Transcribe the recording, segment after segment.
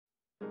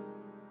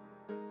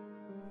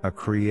A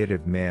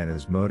creative man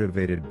is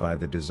motivated by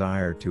the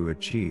desire to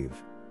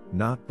achieve,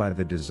 not by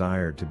the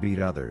desire to beat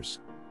others.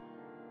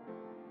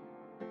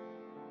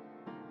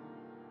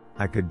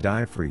 I could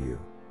die for you.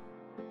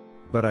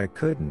 But I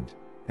couldn't,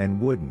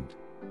 and wouldn't,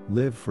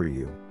 live for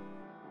you.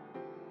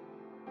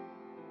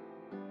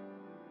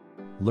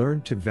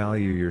 Learn to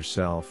value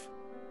yourself,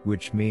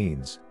 which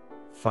means,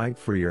 fight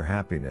for your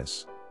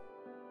happiness.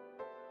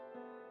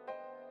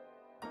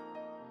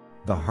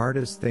 The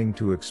hardest thing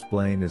to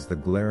explain is the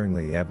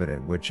glaringly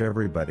evident which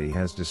everybody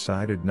has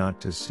decided not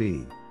to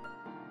see.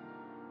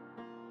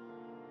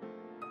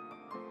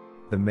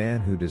 The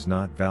man who does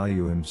not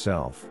value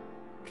himself,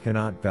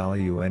 cannot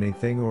value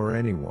anything or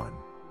anyone.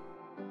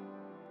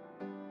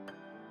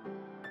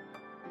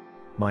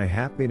 My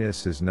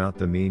happiness is not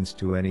the means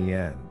to any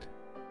end.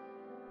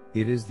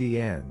 It is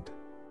the end.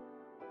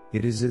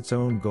 It is its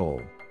own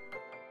goal.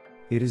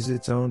 It is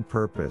its own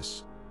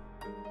purpose.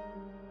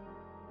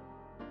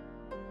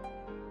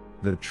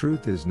 The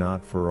truth is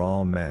not for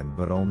all men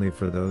but only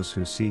for those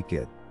who seek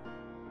it.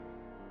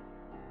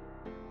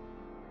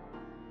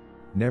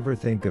 Never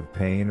think of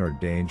pain or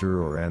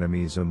danger or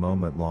enemies a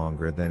moment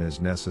longer than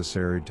is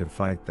necessary to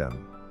fight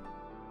them.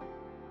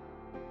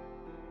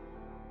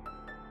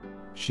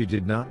 She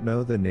did not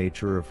know the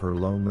nature of her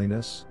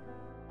loneliness.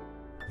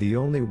 The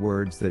only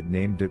words that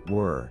named it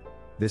were,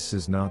 "This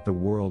is not the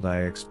world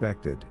I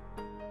expected."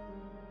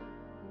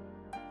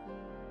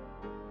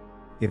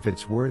 If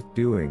it's worth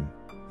doing,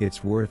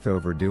 it's worth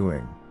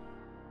overdoing.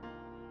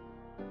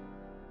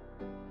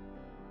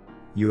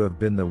 You have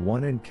been the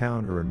one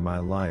encounter in my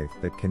life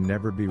that can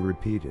never be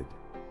repeated.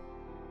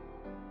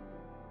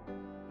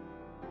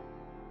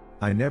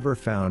 I never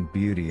found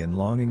beauty in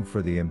longing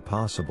for the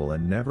impossible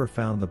and never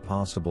found the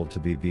possible to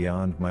be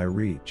beyond my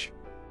reach.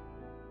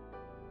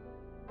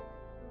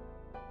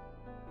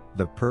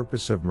 The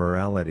purpose of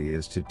morality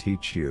is to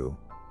teach you,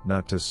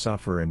 not to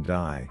suffer and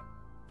die,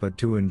 but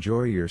to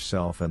enjoy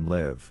yourself and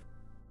live.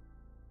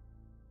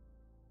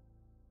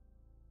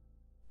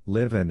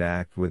 Live and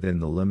act within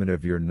the limit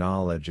of your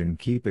knowledge and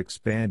keep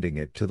expanding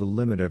it to the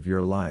limit of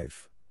your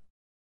life.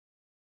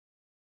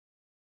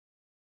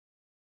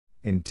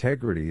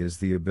 Integrity is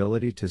the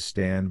ability to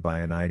stand by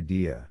an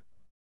idea.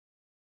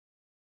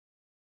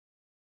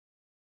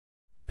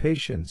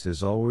 Patience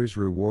is always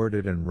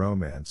rewarded and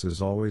romance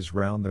is always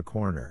round the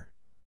corner.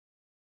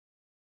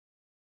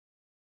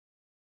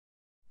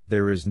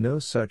 There is no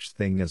such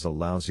thing as a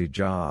lousy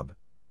job,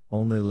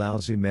 only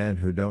lousy men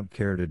who don't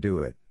care to do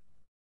it.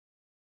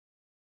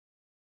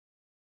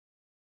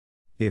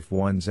 If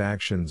one's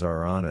actions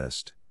are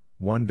honest,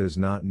 one does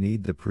not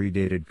need the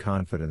predated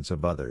confidence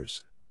of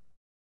others.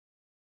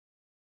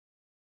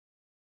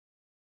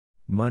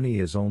 Money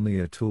is only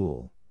a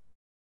tool.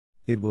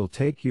 It will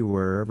take you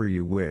wherever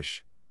you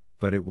wish,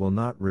 but it will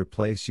not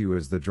replace you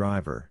as the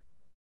driver.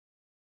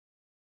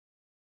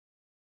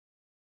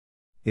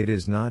 It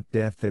is not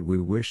death that we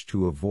wish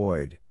to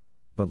avoid,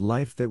 but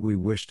life that we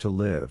wish to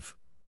live.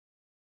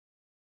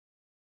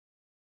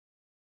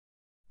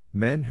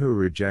 Men who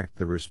reject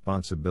the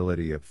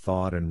responsibility of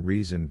thought and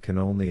reason can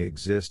only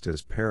exist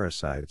as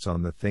parasites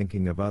on the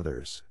thinking of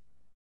others.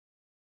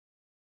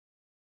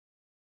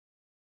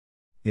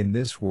 In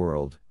this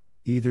world,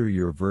 either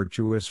you're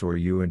virtuous or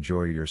you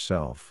enjoy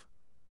yourself.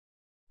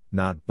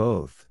 Not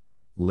both,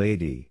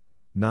 lady,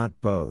 not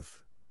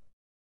both.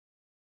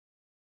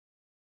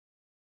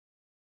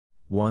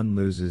 One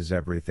loses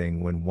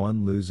everything when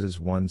one loses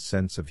one's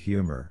sense of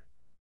humor.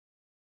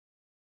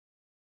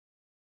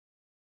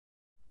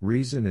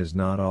 Reason is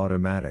not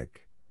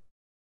automatic.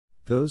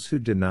 Those who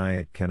deny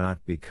it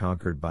cannot be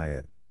conquered by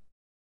it.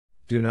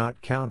 Do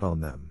not count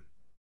on them.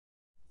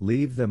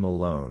 Leave them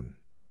alone.